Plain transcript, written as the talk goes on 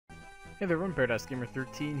Hey there, everyone, Paradise Gamer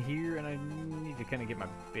 13 here, and I need to kind of get my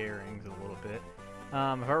bearings a little bit. If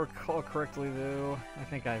I recall correctly, though, I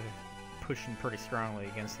think I've pushing pretty strongly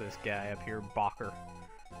against this guy up here, Bacher,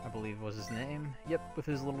 I believe was his name. Yep, with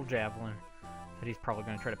his little javelin that he's probably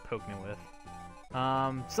going to try to poke me with.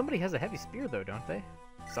 Somebody has a heavy spear, though, don't they?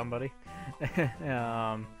 Somebody. It's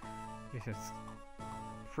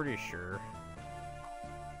pretty sure.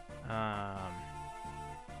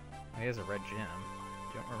 He has a red gem.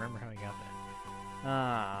 Don't remember how he got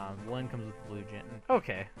that. One comes with the blue gem.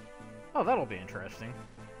 Okay. Oh, that'll be interesting.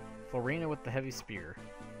 Florina with the heavy spear.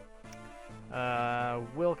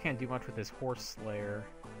 Will can't do much with his horse slayer.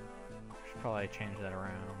 Should probably change that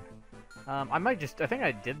around. I might just. I think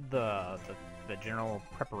I did the general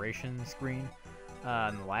preparation screen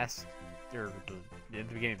in the last or at the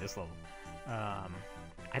beginning of this level.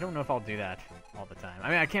 I don't know if I'll do that all the time. I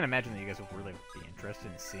mean, I can't imagine that you guys will really be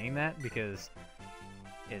interested in seeing that because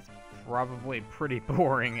it's probably pretty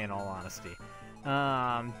boring in all honesty.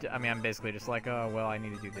 I mean, I'm basically just like, oh, well, I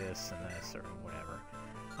need to do this and this or whatever.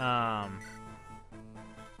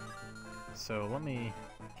 So let me,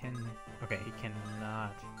 okay, he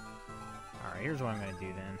cannot. Alright, here's what I'm going to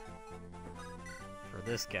do then. For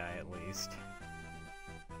this guy, at least.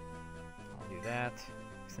 I'll do that.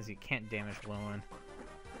 Since he can't damage Lowen,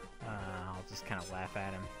 I'll just kind of laugh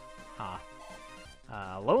at him.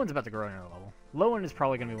 Lowen's about to grow another level. Lowen is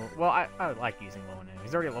probably going to be... Well, I like using Lowen.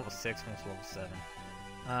 He's already at level 6, almost level 7.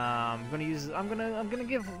 I'm gonna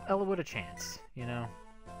give Elowood a chance, you know?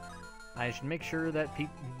 I should make sure that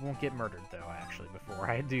people won't get murdered, though, actually, before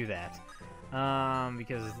I do that.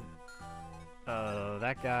 Because...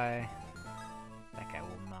 that guy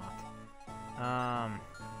will not.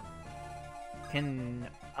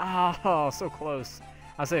 Oh, so close.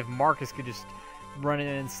 I'll say if Marcus could just run in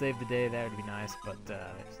and save the day, that would be nice, but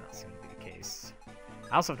that does not seem to be the case.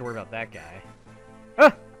 I also have to worry about that guy.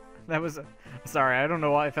 Ah! That was... Sorry, I don't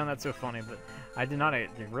know why I found that so funny, but I did not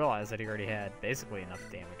realize that he already had basically enough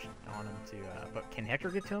damage on him to... but can Hector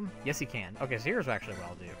get to him? Yes, he can. Okay, so here's actually what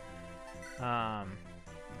I'll do.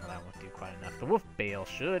 No, that won't do quite enough. The Wolf Bale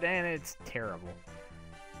should, and it's terrible.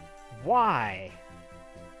 Why?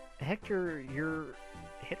 Hector, your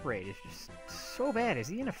hit rate is just so bad. Is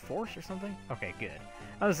he in a force or something? Okay, good.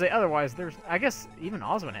 I was gonna say, otherwise, there's... I guess even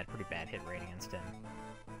Oswin had pretty bad hit rate against him.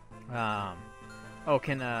 Oh,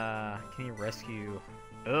 can he rescue...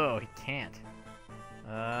 Oh, he can't.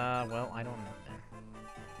 Well, I don't know then.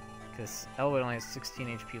 Because Elwood only has 16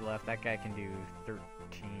 HP left. That guy can do 13.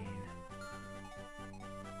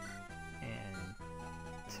 And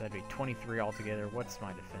so that'd be 23 altogether. What's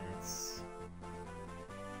my defense?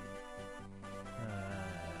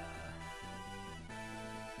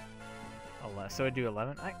 So I'd do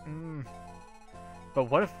 11. But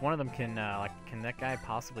what if one of them can, can that guy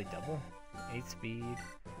possibly double? 8 speed.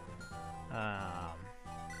 9.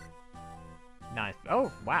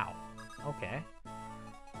 Oh, wow. Okay.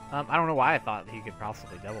 I don't know why I thought he could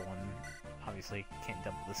possibly double one. Obviously, can't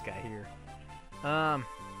double this guy here. Oh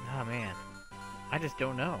man. I just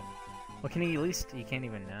don't know. Well, can he at least... He can't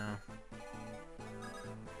even know.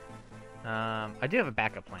 I do have a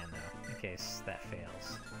backup plan, though, in case that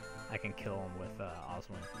fails. I can kill him with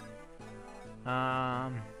Oswin.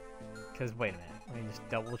 Because, wait a minute. Let me just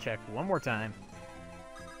double check one more time.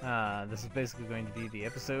 This is basically going to be the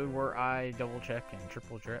episode where I double check and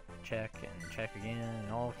triple check and check again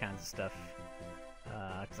and all kinds of stuff.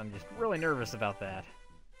 Because I'm just really nervous about that.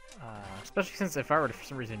 Especially since if I were to for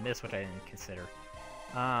some reason miss, which I didn't consider,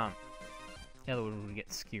 Elwood would get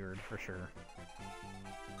skewered for sure.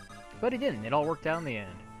 But he didn't. It all worked out in the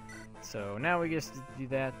end. So now we just do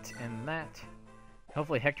that and that.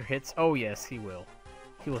 Hopefully Hector hits. Oh yes, he will.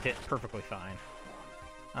 He will hit perfectly fine.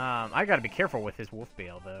 I gotta be careful with his Wolf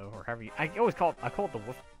Bale though, or however you... I always call it the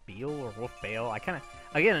Wolf Bale or Wolf Bale. I kind of...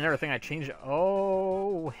 Again, another thing I changed...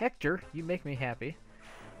 Oh, Hector, you make me happy.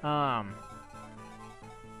 I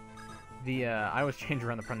always change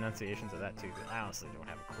around the pronunciations of that too, but I honestly don't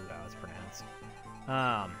have a clue how it's pronounced.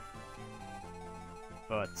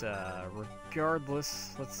 But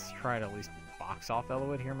regardless, let's try to at least box off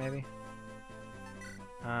Elowood here, maybe.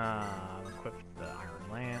 Equip the Iron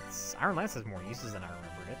Lance. Iron Lance has more uses than I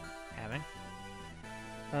remembered it having.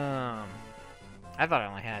 I thought I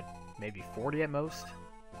only had maybe 40 at most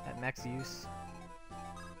at max use.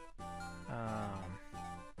 Come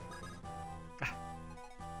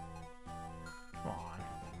on.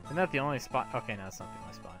 Isn't that the only spot? Okay, no, that's not the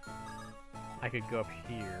only spot. I could go up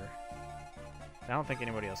here. I don't think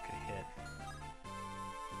anybody else could hit.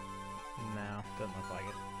 No, doesn't look like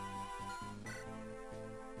it.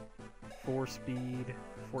 4 speed,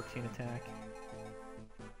 14 attack.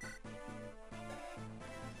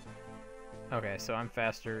 Okay, so I'm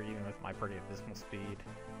faster even with my pretty abysmal speed.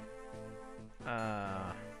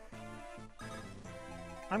 I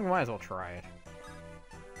might as well try it.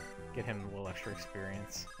 Get him a little extra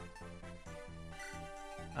experience.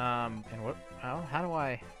 And what? Well, how do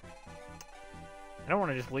I don't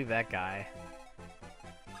want to just leave that guy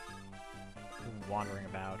wandering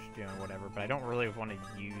about doing whatever, but I don't really want to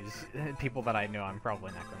use people that I know I'm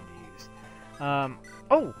probably not going to use.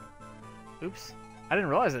 Oh! Oops. I didn't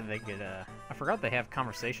realize that they could, I forgot they have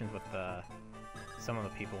conversations with, some of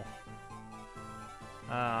the people.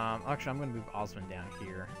 Actually, I'm going to move Osmond down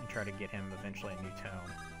here and try to get him eventually a new tone.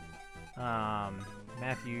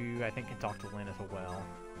 Matthew, I think, can talk to Lynn as well.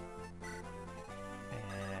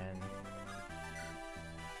 And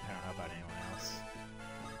I don't know about anyone else.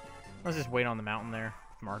 Let's just wait on the mountain there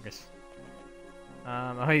with Marcus.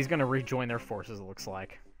 Oh, he's going to rejoin their forces, it looks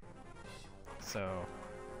like. So,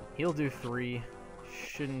 he'll do 3.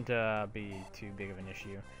 Shouldn't be too big of an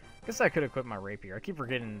issue. Guess I could equip my rapier. I keep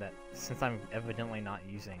forgetting that since I'm evidently not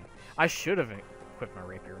using... I should have equipped my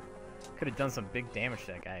rapier. Could have done some big damage to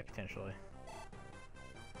that guy, potentially.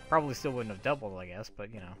 Probably still wouldn't have doubled, I guess,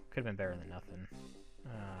 but, you know, could have been better than nothing.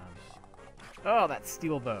 Oh, that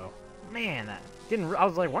steel bow. Man, that didn't... I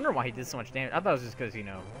was, like, wondering why he did so much damage. I thought it was just because, you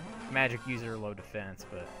know, magic user, low defense,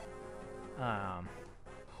 but...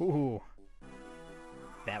 Ooh.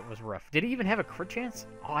 That was rough. Did he even have a crit chance?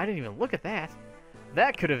 Oh, I didn't even look at that.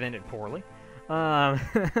 That could have ended poorly. Well,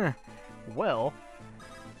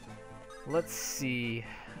 let's see.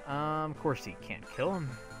 Of course he can't kill him.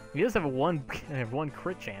 He does have a one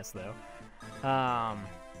crit chance though.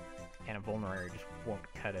 And a vulnerary just won't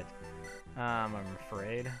cut it. I'm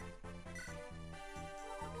afraid.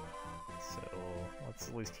 So let's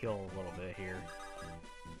at least heal a little bit here.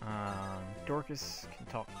 Dorcas can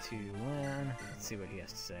talk to Lynn. Let's see what he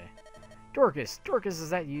has to say. Dorcas, is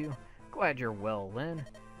that you? Glad you're well, Lynn.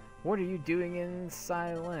 What are you doing in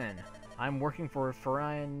Cylin? I'm working for a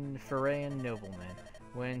Ferayan nobleman.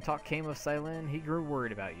 When talk came of Cylin, he grew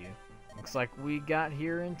worried about you. Looks like we got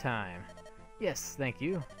here in time. Yes, thank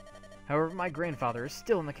you. However, my grandfather is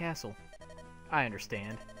still in the castle. I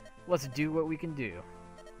understand. Let's do what we can do.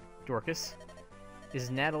 Dorcas, is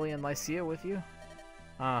Natalie and Lycia with you?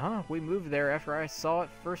 Uh-huh, we moved there after I saw it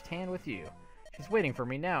firsthand with you. She's waiting for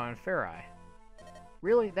me now in Farai.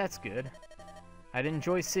 Really? That's good. I'd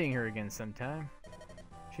enjoy seeing her again sometime.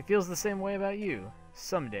 She feels the same way about you.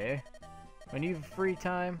 Someday. When you've free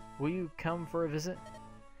time, will you come for a visit?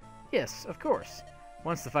 Yes, of course.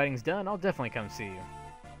 Once the fighting's done, I'll definitely come see you.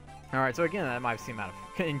 Alright, so again, that might seem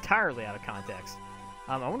entirely out of context.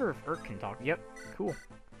 I wonder if Urk can talk. Yep, cool.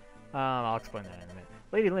 I'll explain that in a minute.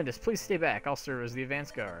 Lady Lindis, please stay back. I'll serve as the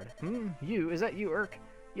advance guard. You? Is that you, Urk?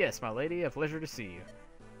 Yes, my lady. A pleasure to see you.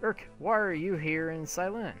 Urk, why are you here in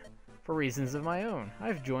Cylin? For reasons of my own.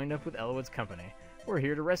 I've joined up with Elowood's company. We're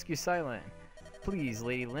here to rescue Cylin. Please,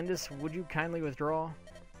 Lady Lindis, would you kindly withdraw?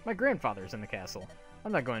 My grandfather's in the castle.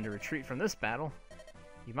 I'm not going to retreat from this battle.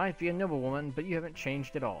 You might be a noblewoman, but you haven't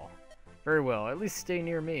changed at all. Very well, at least stay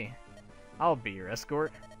near me. I'll be your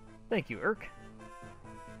escort. Thank you, Urk.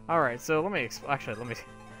 Alright, so let me...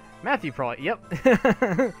 Matthew probably...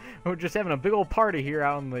 Yep. We're just having a big old party here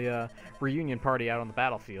out on the... reunion party out on the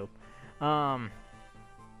battlefield.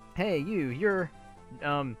 Hey, you're...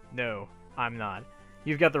 no, I'm not.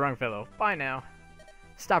 You've got the wrong fellow. Bye now.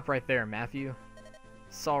 Stop right there, Matthew.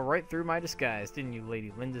 Saw right through my disguise, didn't you,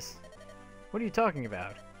 Lady Lindis? What are you talking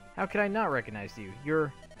about? How could I not recognize you?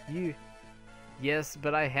 You... Yes,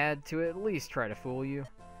 but I had to at least try to fool you.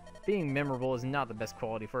 Being memorable is not the best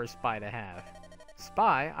quality for a spy to have.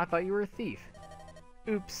 Spy? I thought you were a thief.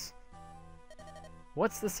 Oops.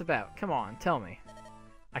 What's this about? Come on, tell me.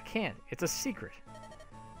 I can't. It's a secret.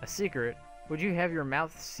 A secret? Would you have your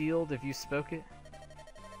mouth sealed if you spoke it?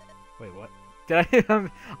 Wait, what? Did I?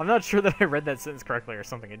 I'm not sure that I read that sentence correctly or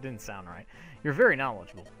something. It didn't sound right. You're very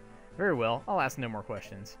knowledgeable. Very well. I'll ask no more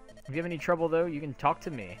questions. If you have any trouble, though, you can talk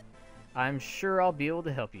to me. I'm sure I'll be able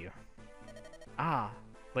to help you. Ah,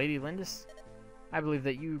 Lady Lindis? I believe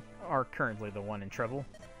that you are currently the one in trouble.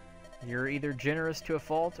 You're either generous to a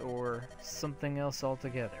fault or something else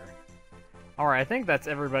altogether. Alright, I think that's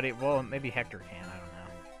everybody. Well, maybe Hector can.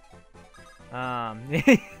 I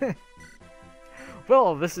don't know.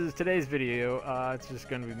 Well, this is today's video. It's just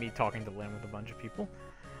going to be me talking to Lynn with a bunch of people.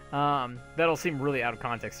 That'll seem really out of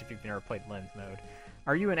context if you've never played Lynn's mode.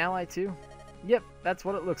 Are you an ally too? Yep, that's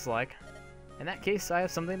what it looks like. In that case, I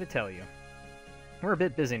have something to tell you. We're a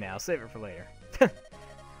bit busy now. Save it for later.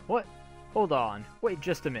 What? Hold on. Wait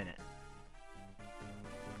just a minute.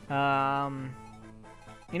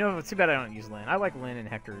 You know, it's too bad I don't use Lynn. I like Lynn and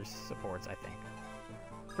Hector's supports, I think.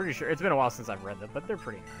 pretty sure it's been a while since I've read them, but they're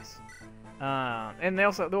pretty nice. And they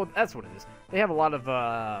also, well, that's what it is. They have a lot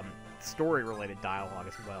of story-related dialogue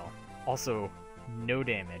as well. Also, no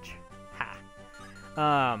damage. Ha.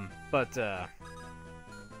 But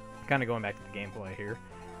kind of going back to the gameplay here,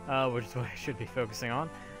 which is what I should be focusing on.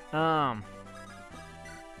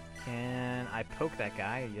 Can I poke that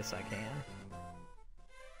guy? Yes, I can.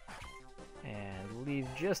 And leave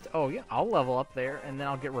just... Oh, yeah, I'll level up there, and then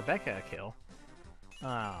I'll get Rebecca a kill.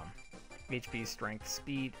 HP, strength,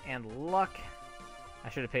 speed, and luck. I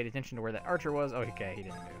should have paid attention to where that archer was. Oh, okay, he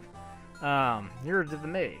didn't move. Nearer to the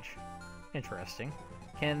mage. Interesting.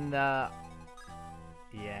 Can, yeah.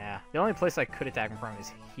 The only place I could attack him from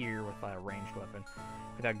is here with a ranged weapon,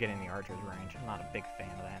 without getting the archer's range. I'm not a big fan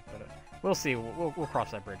of that, but we'll see. We'll cross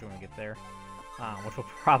that bridge when we get there, which will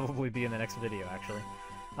probably be in the next video, actually.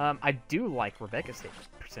 I do like Rebecca's hit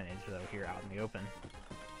percentage, though, here out in the open.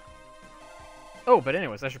 Oh, but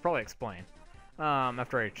anyways, I should probably explain.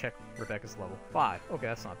 After I check Rebecca's level 5. Okay,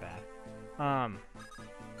 that's not bad.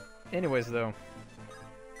 Anyways, though,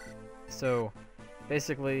 so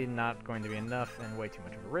basically not going to be enough and way too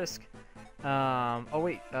much of a risk. Oh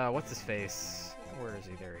wait, what's his face? Where is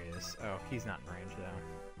he? There he is. Oh, he's not in range though.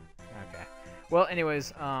 Okay. Well,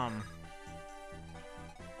 anyways,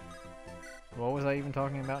 what was I even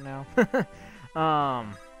talking about now? I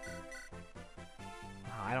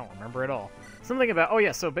don't remember at all. Something about, oh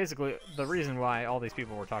yeah, so basically the reason why all these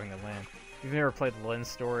people were talking to Lynn, if you've never played Lynn's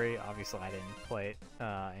story, obviously I didn't play it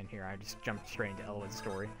in here, I just jumped straight into Elwood's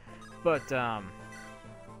story. But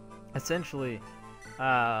essentially,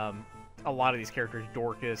 a lot of these characters,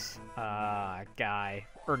 Dorcas, Guy,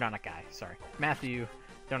 or not a Guy, sorry, Matthew,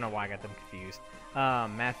 don't know why I got them confused,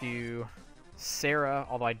 Matthew, Sarah,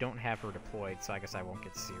 although I don't have her deployed, so I guess I won't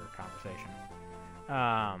get to see her conversation.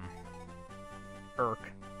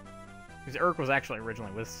 Urk. Because Urk was actually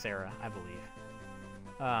originally with Sarah, I believe.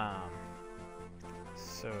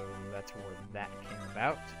 So that's where that came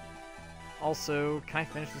about. Also, can I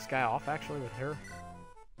finish this guy off actually with her?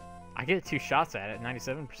 I get 2 shots at it,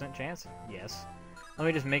 97% chance? Yes. Let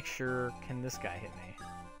me just make sure, can this guy hit me?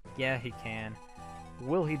 Yeah, he can.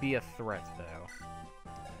 Will he be a threat, though?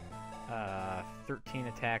 13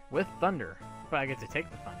 attack with Thunder. But I get to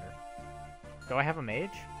take the Thunder. Do I have a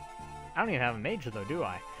mage? I don't even have a mage, though, do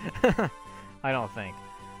I? I don't think.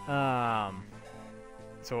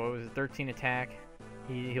 So it was a 13 attack.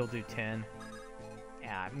 He'll do 10.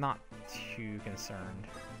 Yeah, I'm not too concerned.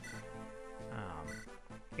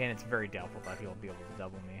 Again, it's very doubtful that he'll be able to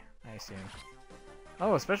double me, I assume.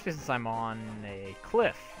 Oh, especially since I'm on a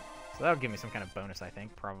cliff. So that'll give me some kind of bonus, I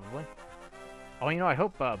think, probably. Oh, you know, I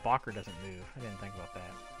hope Balker doesn't move. I didn't think about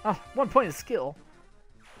that. Oh, 1 point of skill.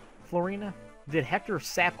 Florina, did Hector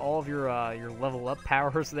sap all of your level up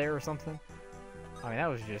powers there or something? I mean, that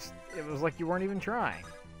was just, it was like you weren't even trying.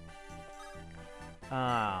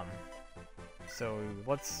 So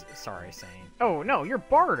what's, sorry, saying, oh no, you're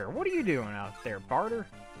Barter. What are you doing out there, Barter?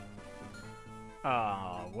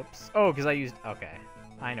 Whoops. Oh, because I used, okay,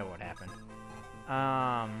 I know what happened.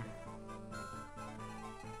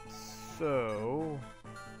 So,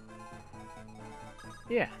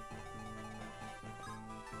 yeah.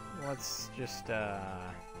 Let's just, okay.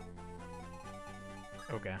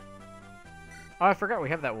 Oh, I forgot we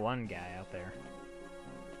have that one guy out there.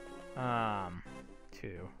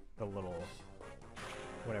 Two. The little,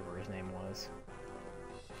 whatever his name was.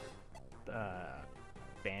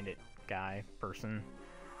 Bandit guy, person.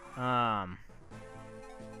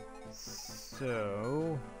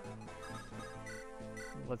 So,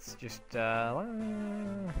 let's just, I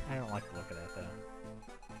don't like the look of that, though.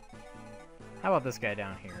 How about this guy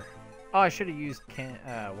down here? Oh, I should have used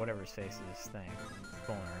whatever his face is thing.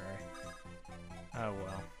 Vulnerary. Oh,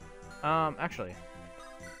 well. Actually.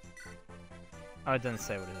 Oh, it doesn't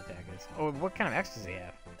say what his attack is. Oh, what kind of axe does he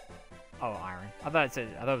have? Oh, iron. I thought it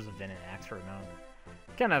was a Venom axe for a moment.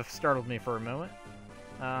 Kind of startled me for a moment.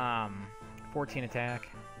 14 attack.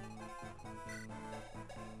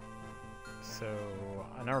 So,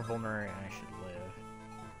 another vulnerary and I should live.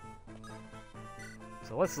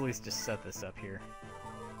 So let's at least just set this up here.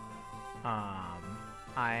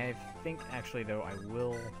 I think, actually, though, I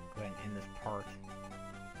will go ahead and end this part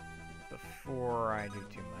before I do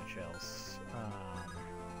too much else.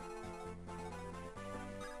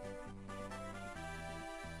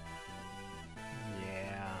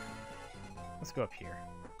 Yeah. Let's go up here.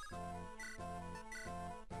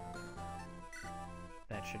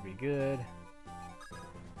 That should be good.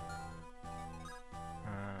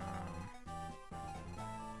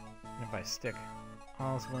 If I stick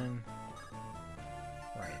Oswin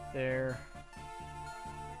right there,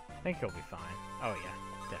 I think he'll be fine. Oh yeah,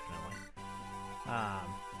 definitely.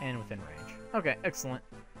 And within range. Okay, excellent.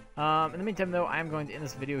 In the meantime, though, I'm going to end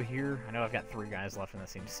this video here. I know I've got 3 guys left, and that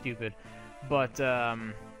seems stupid, but,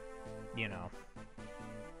 you know.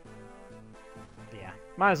 Yeah,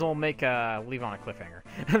 might as well leave on a cliffhanger.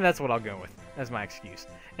 That's what I'll go with. That's my excuse.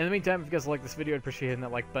 In the meantime, if you guys like this video, I'd appreciate hitting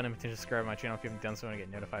that like button and potentially subscribe to my channel if you haven't done so and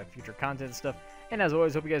get notified of future content and stuff. And as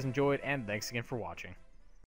always, hope you guys enjoyed, and thanks again for watching.